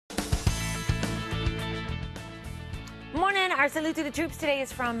morning. Our salute to the troops today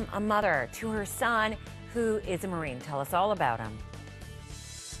is from a mother to her son, who is a Marine. Tell us all about him.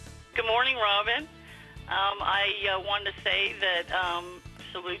 Good morning, Robin. I wanted to say that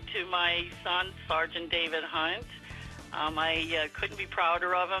salute to my son, Sergeant David Hunt. I couldn't be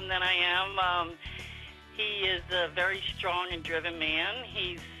prouder of him than I am. He is a very strong and driven man.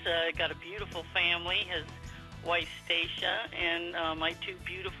 He's got a beautiful family, his wife Stacia, and my two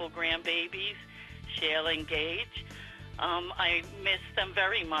beautiful grandbabies, Shayla and Gage. I miss them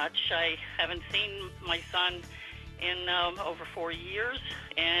very much. I haven't seen my son in over 4 years,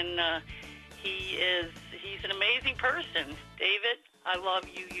 and he's an amazing person. David, I love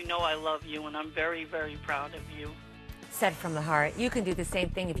you. You know I love you, and I'm very, very proud of you. Said from the heart. You can do the same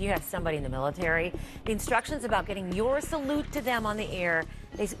thing if you have somebody in the military. The instructions about getting your salute to them on the air,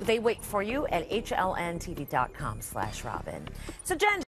 they wait for you at hlntv.com/Robin. So, Jen.